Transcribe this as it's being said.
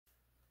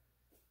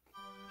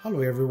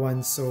Hello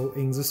everyone, so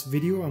in this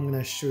video I'm going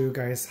to show you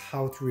guys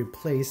how to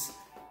replace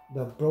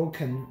the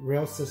broken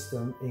rail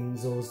system in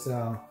those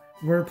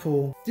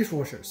Whirlpool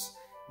dishwashers.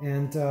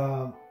 And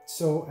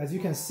so as you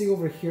can see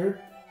over here,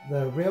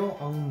 the rail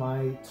on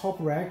my top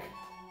rack,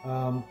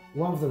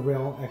 one of the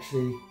rail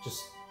actually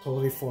just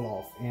totally fall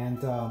off,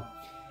 and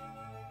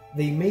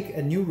they make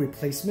a new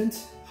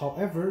replacement.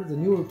 However, the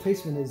new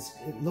replacement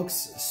it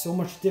looks so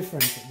much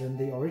different than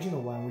the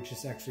original one, which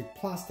is actually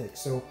plastic.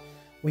 So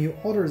when you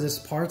order these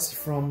parts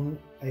from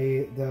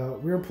the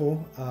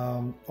Whirlpool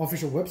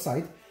official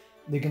website,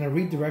 they're gonna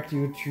redirect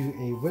you to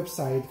a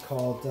website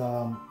called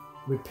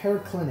Repair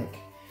Clinic,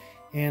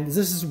 and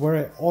this is where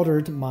I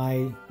ordered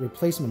my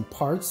replacement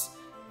parts.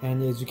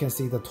 And as you can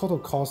see, the total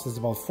cost is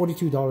about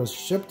 $42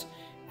 shipped,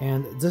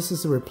 and this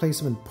is a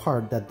replacement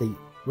part that they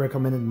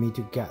recommended me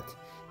to get,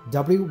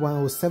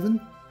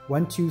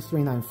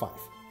 W10712395.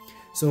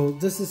 So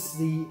this is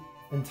the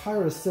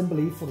entire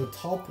assembly for the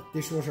top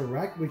dishwasher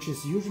rack, which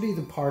is usually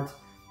the part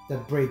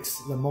that breaks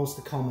the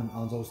most common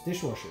on those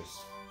dishwashers.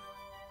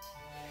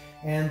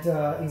 And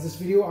in this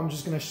video, I'm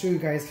just going to show you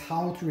guys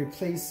how to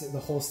replace the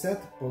whole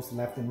set, both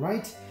left and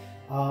right,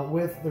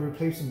 with the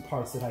replacement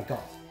parts that I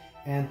got.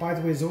 And by the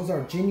way, those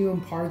are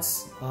genuine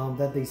parts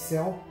that they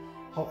sell.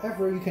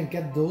 However, you can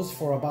get those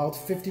for about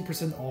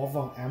 50% off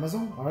on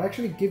Amazon. I'll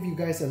actually give you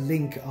guys a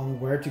link on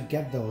where to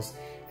get those.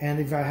 And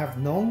if I have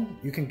known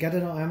you can get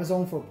it on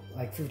Amazon for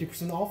like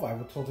 50% off, I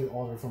would totally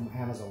order from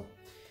Amazon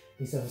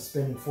instead of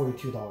spending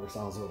 $42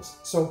 on those.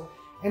 So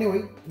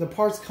anyway, the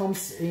parts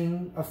comes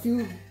in a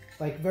few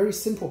like very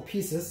simple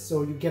pieces.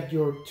 So you get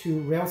your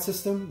two rail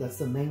system, that's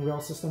the main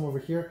rail system over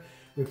here,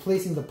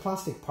 replacing the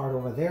plastic part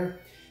over there.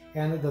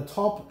 And the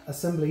top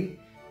assembly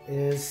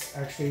is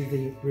actually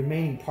the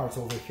remaining parts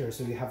over here.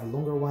 So you have a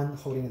longer one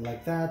holding it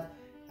like that,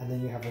 and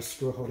then you have a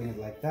screw holding it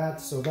like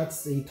that. So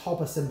that's the top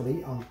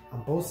assembly on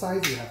both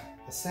sides. You have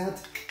a set,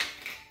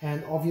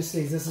 and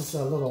obviously this is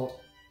a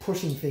little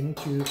pushing thing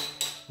to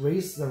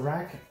raise the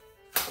rack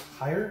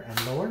higher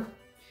and lower.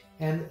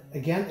 And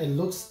again, it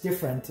looks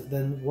different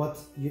than what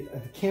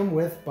it came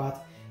with,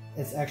 but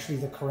it's actually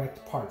the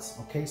correct parts.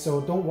 Okay, so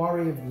don't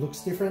worry if it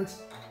looks different.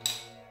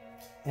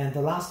 And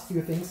the last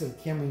few things that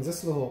came in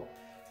this little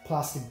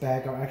plastic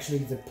bag are actually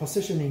the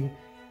positioning,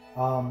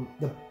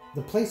 the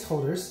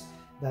placeholders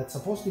that's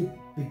supposed to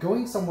be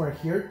going somewhere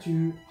here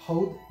to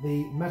hold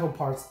the metal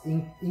parts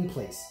in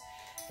place.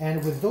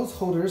 And with those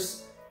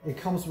holders, it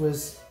comes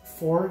with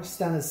 4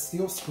 stainless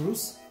steel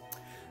screws.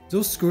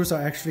 Those screws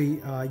are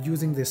actually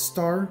using the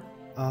star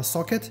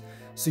socket,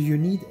 so you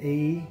need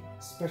a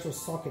special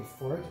socket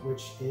for it,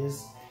 which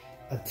is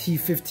a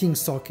T15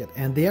 socket,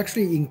 and they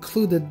actually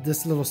included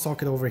this little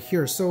socket over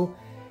here. So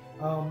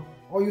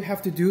all you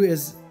have to do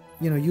is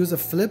use a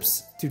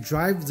Phillips to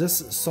drive this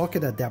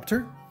socket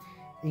adapter,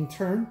 in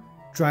turn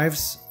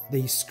drives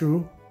the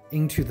screw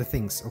into the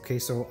things. Okay,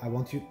 so I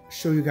want to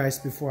show you guys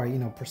before I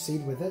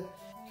proceed with it.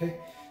 Okay,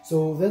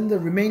 so then the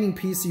remaining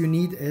piece you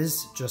need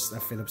is just a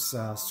Phillips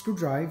screw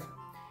drive,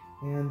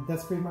 and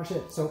that's pretty much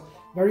it. So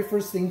very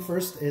first thing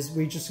first is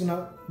we're just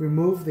gonna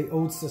remove the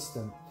old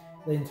system.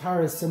 The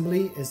entire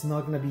assembly is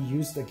not going to be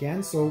used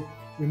again, so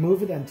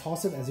remove it and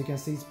toss it. As you can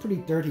see, it's pretty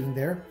dirty in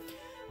there.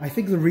 I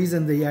think the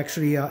reason they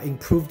actually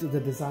improved the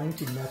design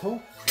to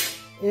metal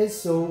is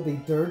so the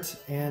dirt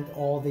and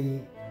all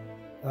the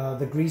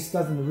grease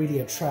doesn't really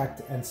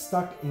attract and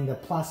stuck in the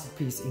plastic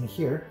piece in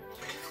here.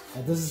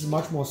 This is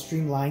much more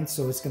streamlined,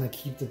 so it's going to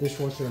keep the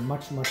dishwasher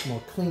much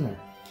more cleaner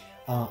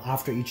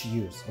after each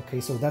use.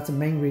 Okay, so that's the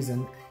main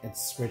reason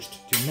it's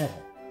switched to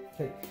metal.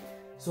 Okay,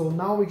 so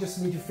now we just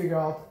need to figure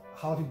out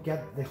how to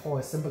get the whole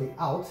assembly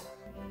out.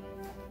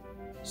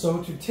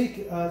 So to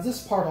take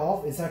this part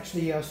off is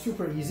actually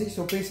super easy.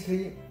 So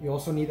basically you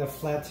also need a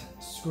flat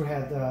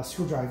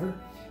screwdriver,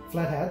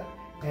 flathead,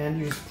 and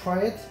you just pry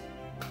it,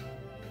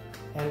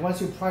 and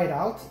once you pry it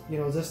out,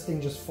 this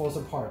thing just falls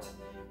apart,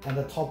 and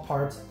the top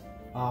part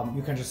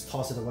you can just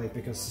toss it away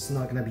because it's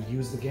not going to be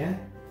used again.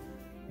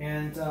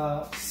 And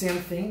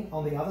same thing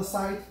on the other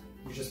side,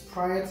 you just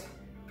pry it,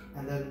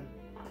 and then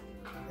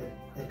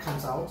it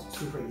comes out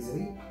super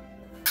easily.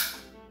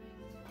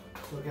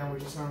 So again, we're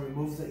just going to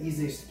remove the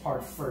easiest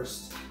part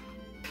first,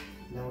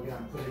 and then we're going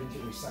to put it into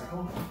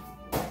recycle.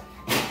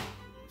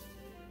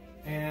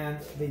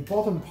 And the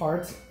bottom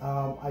part,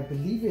 I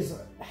believe is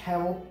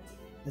held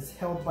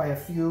by a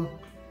few,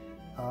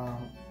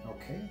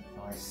 okay,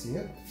 now I see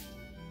it.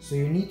 So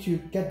you need to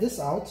get this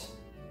out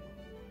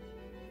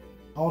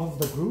of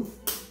the groove,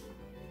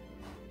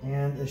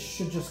 and it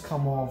should just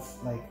come off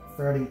like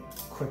fairly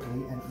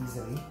quickly and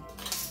easily.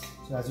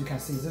 So as you can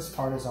see, this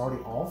part is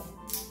already off.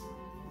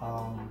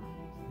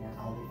 And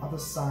on the other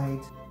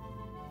side,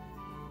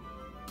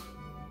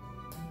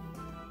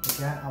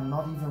 again, I'm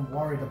not even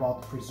worried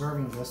about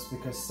preserving this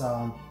because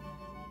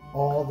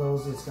all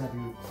those is going to be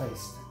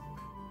replaced.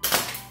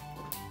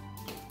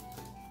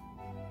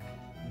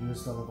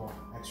 Use a little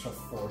extra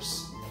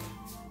force,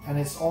 and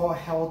it's all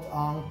held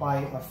on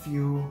by a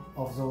few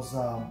of those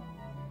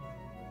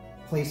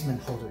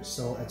placement holders.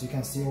 So as you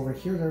can see over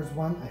here, there's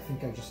one. I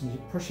think I just need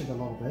to push it a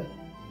little bit.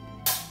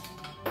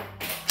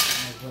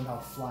 went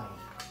out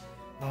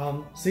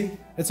flying. See,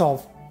 it's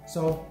off.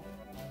 So,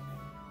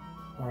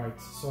 all right,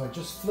 so I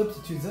just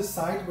flipped to this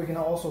side. We're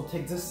gonna also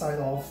take this side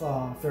off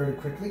fairly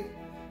quickly.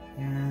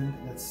 And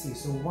let's see,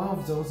 so one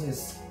of those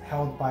is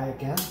held by,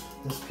 again,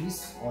 this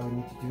piece. All you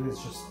need to do is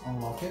just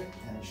unlock it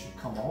and it should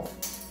come off.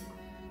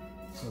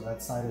 So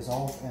that side is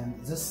off,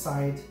 and this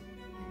side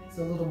is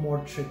a little more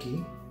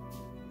tricky.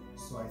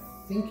 So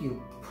I think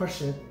you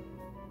push it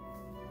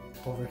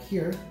over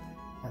here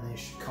and then it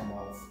should come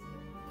off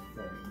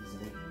very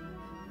easily.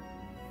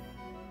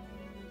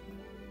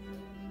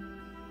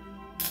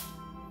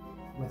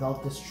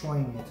 Without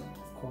destroying it,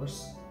 of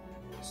course.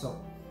 So,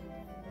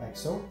 like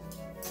so.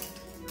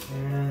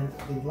 And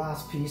the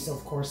last piece,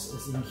 of course,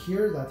 is in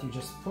here that you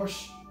just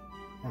push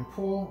and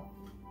pull,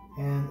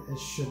 and it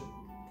should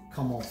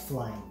come off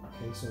flying.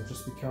 Okay, so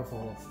just be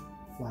careful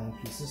of flying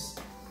pieces.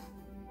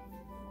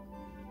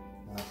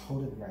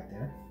 Hold it right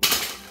there.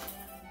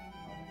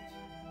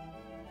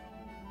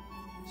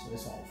 So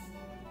it's off.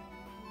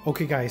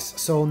 Okay guys,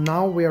 so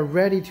now we are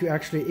ready to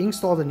actually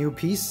install the new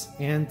piece,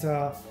 and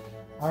I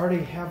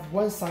already have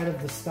one side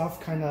of the stuff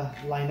kind of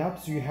lined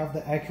up. So you have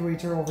the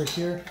actuator over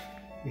here.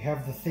 You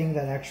have the thing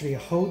that actually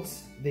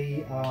holds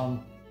the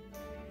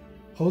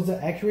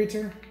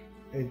actuator.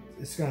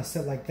 It's gonna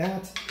sit like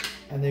that,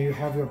 and then you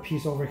have your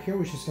piece over here,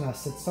 which is gonna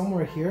sit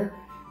somewhere here.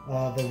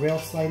 The rail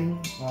sliding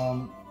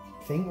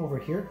thing over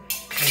here,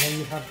 and then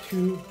you have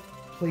two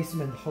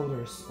placement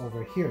holders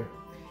over here.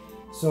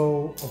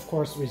 So of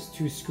course with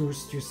two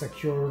screws to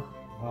secure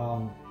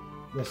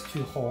this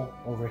two hole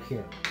over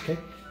here. Okay.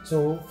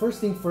 So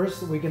first thing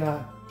first, we're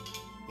gonna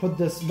put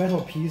this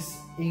metal piece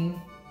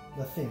in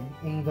the thing,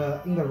 in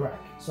the rack.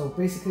 So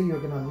basically you're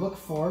gonna look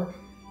for,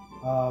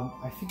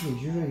 I think we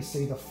usually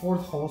say the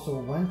fourth hole, so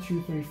 1,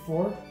 2, 3,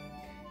 4.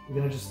 You're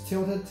gonna just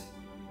tilt it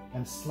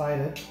and slide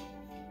it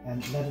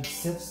and let it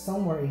sit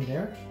somewhere in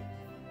there.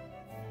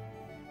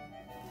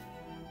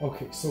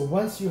 Okay, so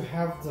once you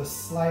have the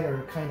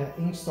slider kind of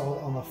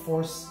installed on the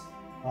fourth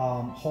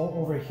hole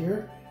over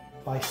here,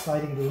 by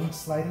sliding the in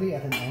slightly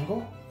at an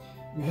angle,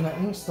 you're gonna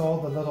install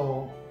the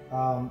little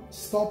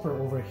stopper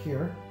over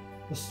here.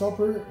 The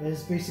stopper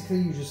is basically,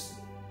 you just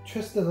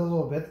twist it a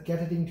little bit, get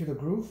it into the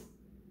groove,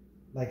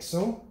 like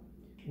so,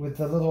 with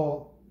the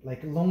little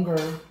like longer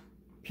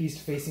piece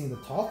facing the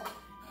top,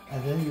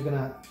 and then you're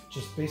gonna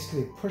just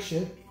basically push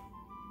it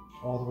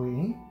all the way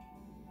in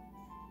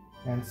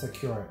and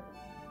secure it.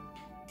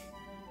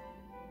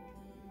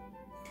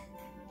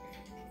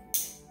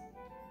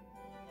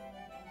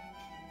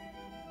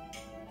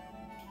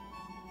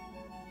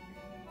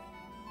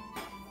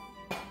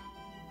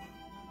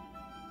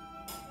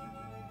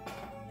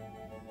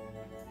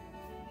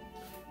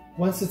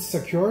 Once it's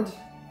secured,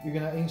 you're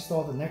gonna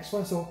install the next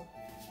one. So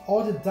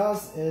all it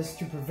does is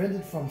to prevent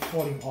it from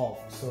falling off.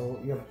 So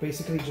you're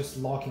basically just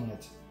locking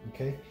it,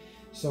 okay?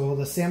 So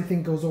the same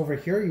thing goes over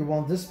here. You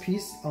want this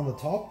piece on the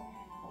top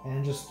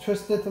and just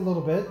twist it a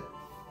little bit.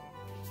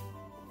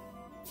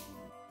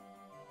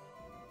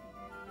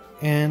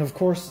 And of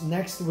course,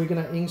 next we're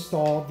gonna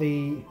install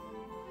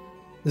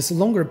this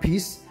longer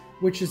piece,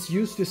 which is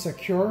used to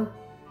secure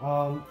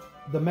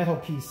the metal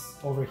piece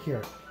over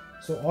here.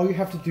 So all you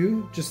have to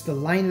do, just to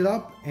line it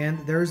up, and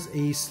there's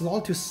a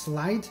slot to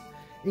slide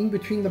in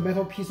between the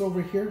metal piece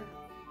over here.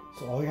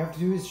 So all you have to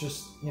do is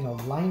just, you know,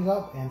 line it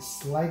up and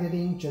slide it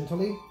in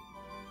gently.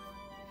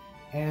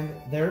 And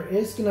there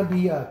is gonna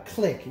be a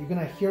click. You're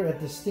gonna hear a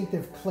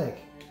distinctive click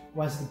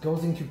once it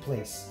goes into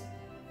place.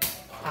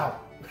 Ow!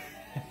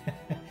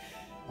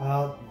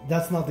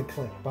 That's not the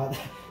click, but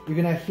you're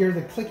gonna hear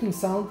the clicking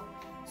sound,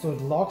 so it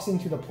locks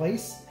into the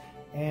place.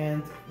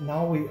 And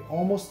now we're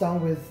almost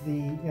done with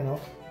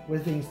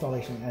the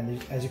installation,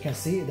 and as you can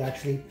see, it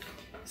actually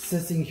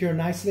sits in here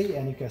nicely,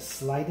 and you can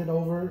slide it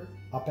over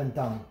up and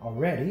down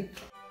already.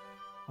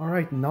 All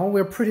right, now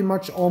we're pretty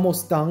much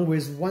almost done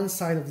with one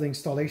side of the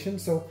installation.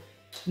 So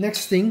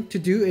next thing to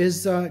do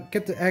is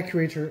get the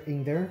actuator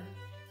in there.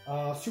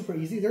 Super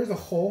easy. There's a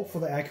hole for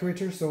the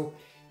actuator, so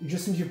you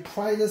just need to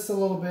pry this a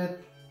little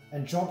bit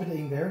and drop it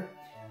in there,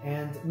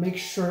 and make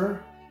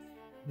sure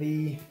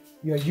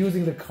you're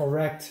using the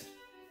correct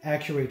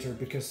actuator,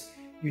 because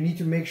you need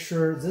to make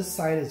sure this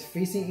side is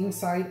facing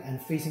inside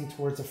and facing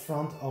towards the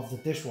front of the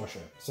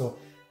dishwasher. So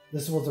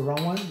this was the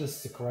wrong one, this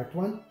is the correct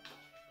one.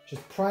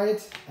 Just pry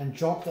it and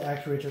drop the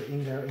actuator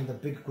in there in the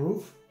big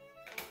groove.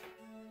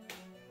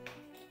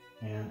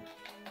 And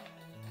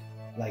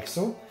like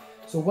so.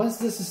 So once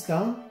this is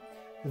done,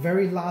 the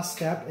very last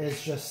step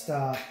is just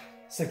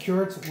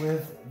secure it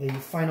with the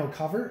final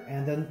cover,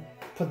 and then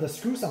put the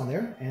screws on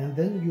there, and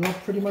then you are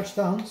pretty much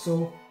done.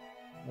 So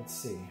let's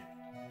see.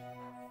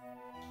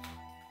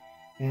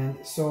 And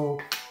so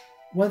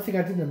one thing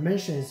I didn't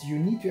mention is you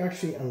need to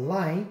actually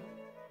align.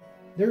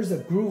 There's a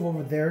groove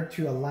over there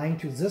to align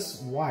to this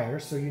wire,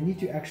 so you need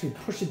to actually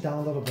push it down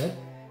a little bit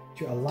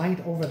to align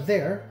it over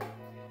there.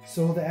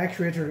 So the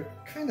actuator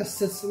kind of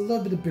sits a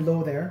little bit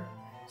below there.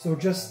 So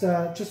just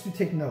to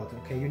take note,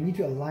 okay, you need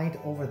to align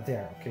it over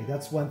there. Okay,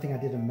 that's one thing I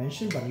didn't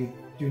mention, but you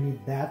do need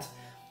that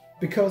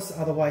because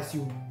otherwise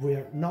you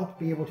will not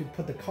be able to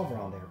put the cover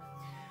on there.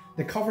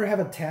 The cover have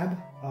a tab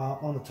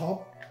on the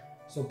top,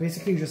 so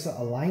basically you just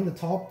align the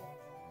top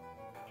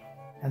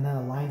and then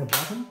align the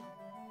bottom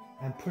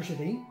and push it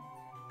in,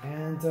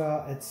 and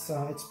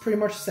it's pretty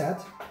much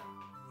set.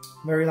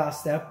 Very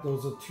last step,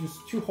 those are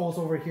two holes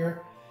over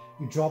here.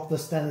 You drop the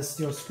stainless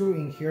steel screw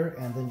in here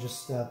and then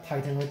just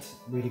tighten it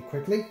really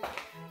quickly.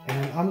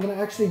 And I'm gonna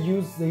actually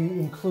use the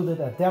included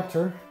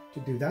adapter to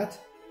do that,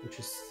 which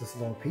is this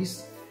little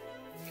piece.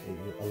 Okay,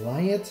 you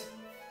align it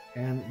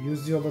and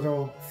use your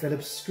little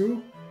Phillips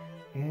screw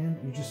and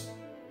you just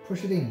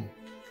push it in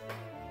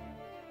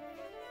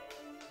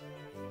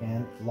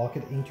and lock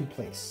it into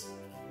place.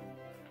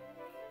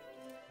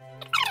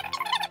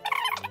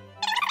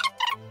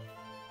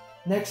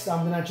 Next,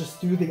 I'm gonna just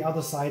do the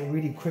other side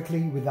really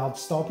quickly without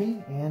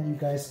stopping, and you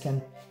guys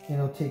can,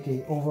 take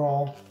a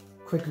overall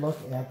quick look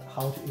at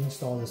how to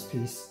install this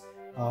piece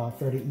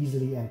fairly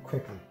easily and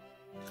quickly.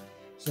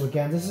 So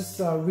again, this is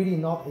really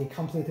not a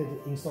complicated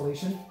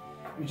installation.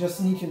 You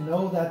just need to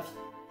know that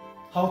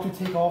how to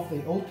take off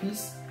the old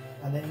piece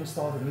and then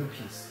install the new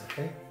piece.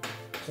 Okay,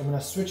 so I'm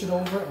gonna switch it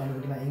over and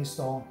we're gonna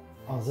install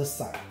on this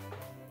side.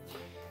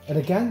 And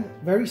again,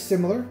 very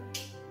similar.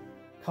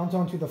 Count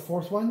on to the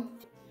fourth one.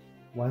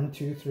 1,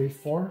 2, 3,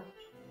 4.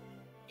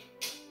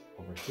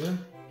 Over here.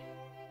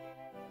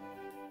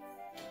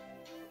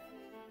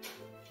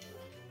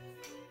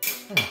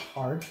 Kind of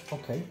hard.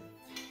 Okay.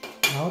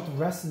 Now the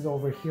rest is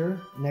over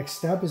here. Next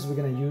step is we're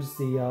going to use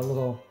the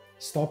little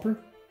stopper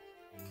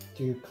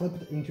to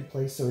clip it into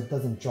place so it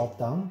doesn't drop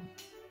down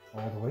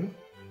all the way.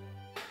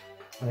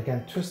 And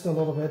again, twist a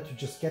little bit to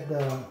just get the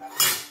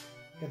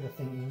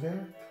thing in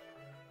there,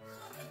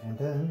 and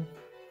then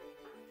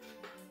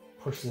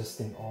push this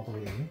thing all the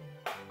way in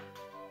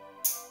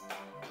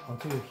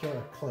until you hear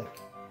a click.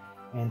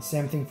 And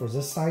same thing for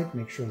this side.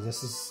 Make sure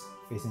this is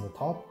facing the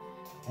top,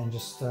 and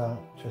just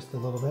twist a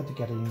little bit to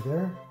get it in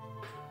there,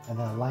 and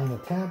then align the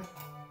tab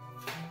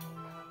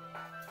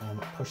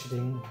and push it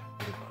in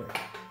really quick.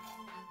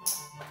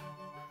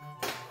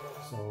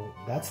 So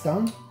that's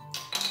done.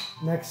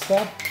 Next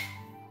step,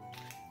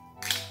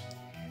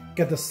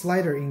 get the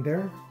slider in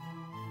there,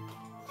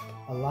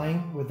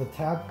 align with the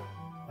tab,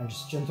 and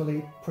just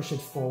gently push it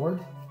forward.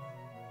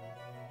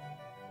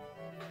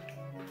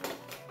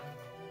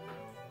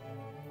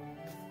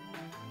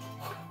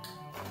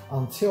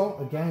 Until,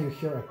 again, you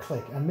hear a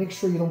click. And make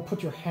sure you don't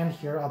put your hand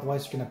here,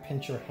 otherwise you're gonna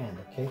pinch your hand,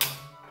 okay?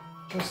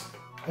 Just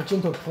a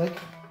gentle click,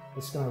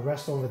 it's gonna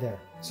rest over there.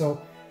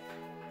 So,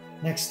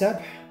 next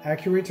step,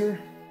 actuator.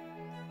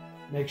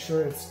 Make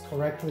sure it's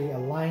correctly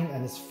aligned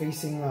and it's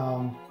facing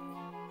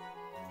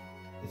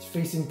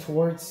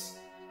towards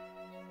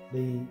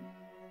the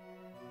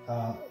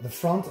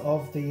front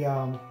of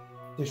the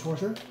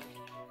dishwasher,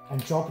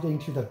 and drop it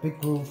into the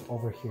big groove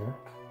over here.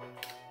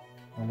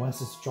 And once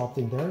it's dropped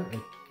in there,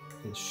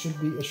 it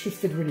should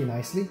fit really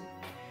nicely.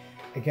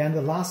 Again,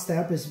 the last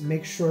step is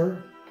make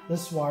sure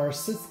this wire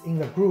sits in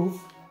the groove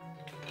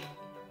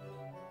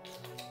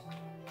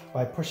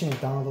by pushing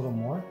it down a little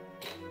more,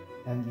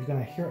 and you're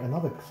gonna hear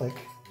another click,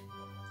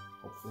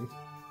 hopefully.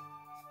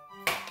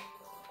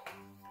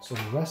 So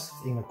the rest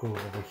in the groove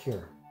over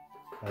here,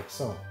 like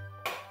so.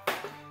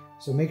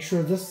 So make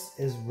sure this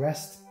is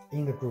rest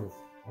in the groove,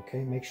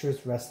 okay? Make sure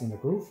it's rest in the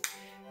groove.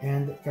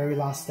 And very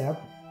last step,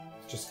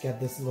 just get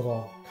this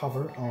little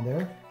cover on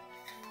there,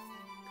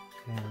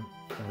 and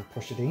then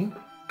push it in,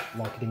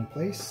 lock it in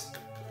place.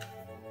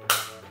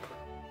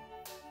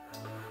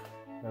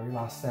 Very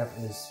last step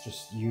is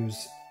just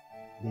use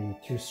the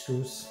 2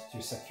 screws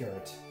to secure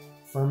it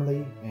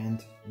firmly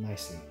and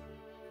nicely.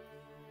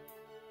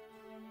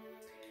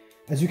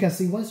 As you can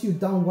see, once you've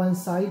done one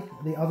side,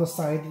 the other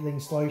side, the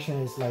installation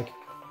is like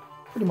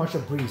pretty much a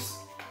breeze.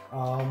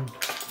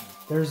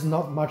 There's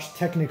not much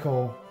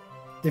technical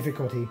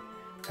difficulty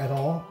at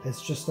all.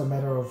 It's just a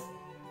matter of,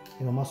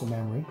 muscle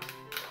memory.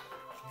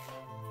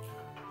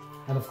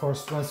 And of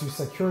course, once you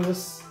secure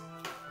this,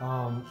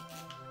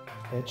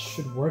 it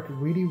should work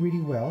really,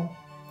 really well.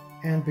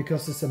 And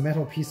because it's a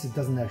metal piece, it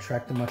doesn't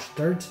attract much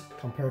dirt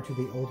compared to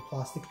the old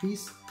plastic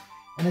piece.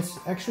 And it's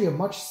actually a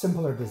much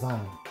simpler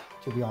design,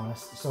 to be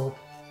honest. So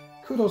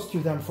kudos to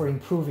them for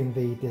improving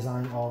the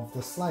design of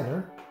the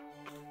slider.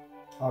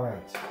 All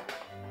right,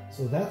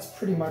 so that's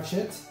pretty much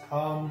it.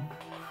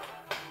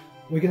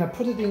 We're gonna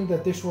put it in the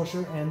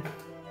dishwasher and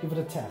give it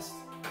a test.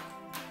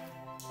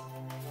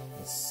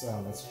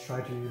 Let's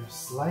try to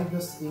slide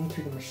this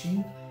into the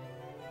machine.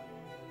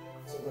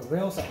 So the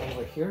rails are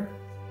over here.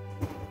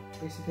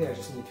 Basically, I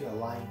just need to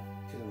align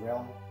to the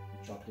rail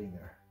and drop it in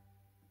there.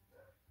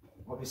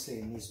 Obviously,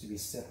 it needs to be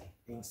set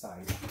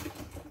inside.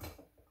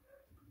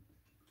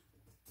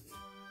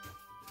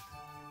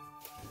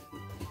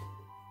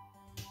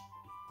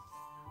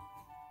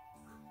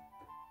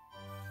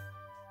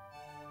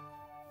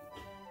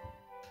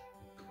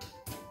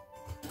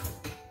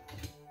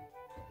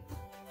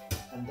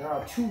 And there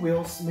are 2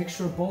 wheels. Make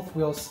sure both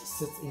wheels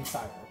sit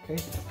inside,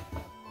 okay?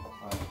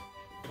 Alright,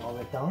 while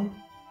we're done,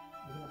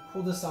 we're gonna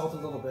pull this out a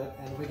little bit,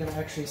 and we're gonna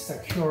actually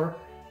secure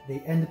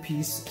the end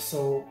piece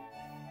so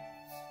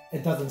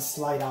it doesn't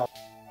slide out.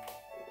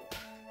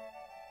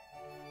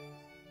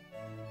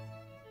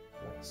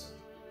 Right, so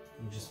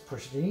you just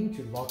push it in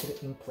to lock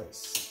it in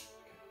place.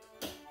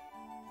 Okay.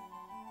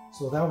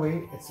 So that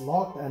way it's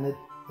locked and it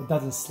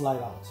doesn't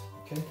slide out.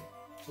 Okay,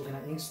 so we're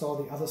gonna install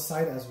the other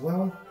side as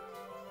well.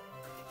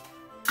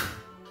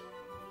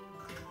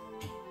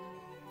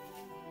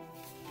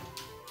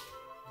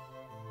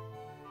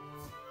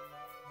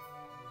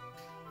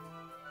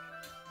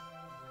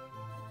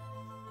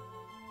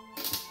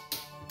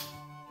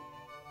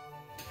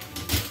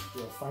 Do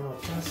a final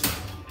test.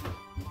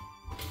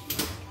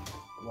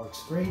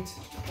 Works great,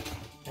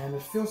 and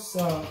it feels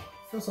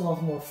a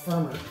lot more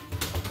firmer.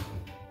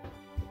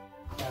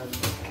 And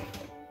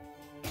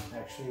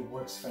actually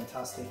works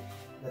fantastic.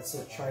 Let's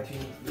try to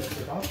lift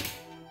it up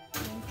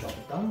and drop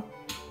it down.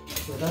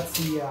 So that's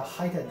the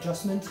height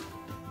adjustment,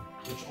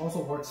 which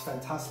also works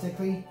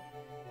fantastically.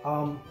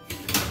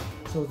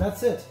 So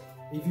that's it.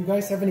 If you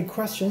guys have any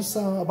questions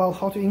about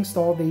how to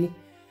install the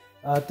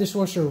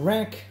dishwasher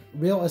rack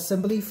rail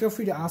assembly, feel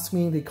free to ask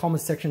me in the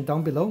comment section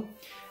down below.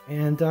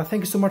 And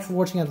thank you so much for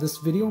watching this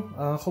video.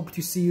 Hope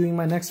to see you in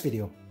my next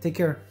video. Take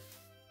care.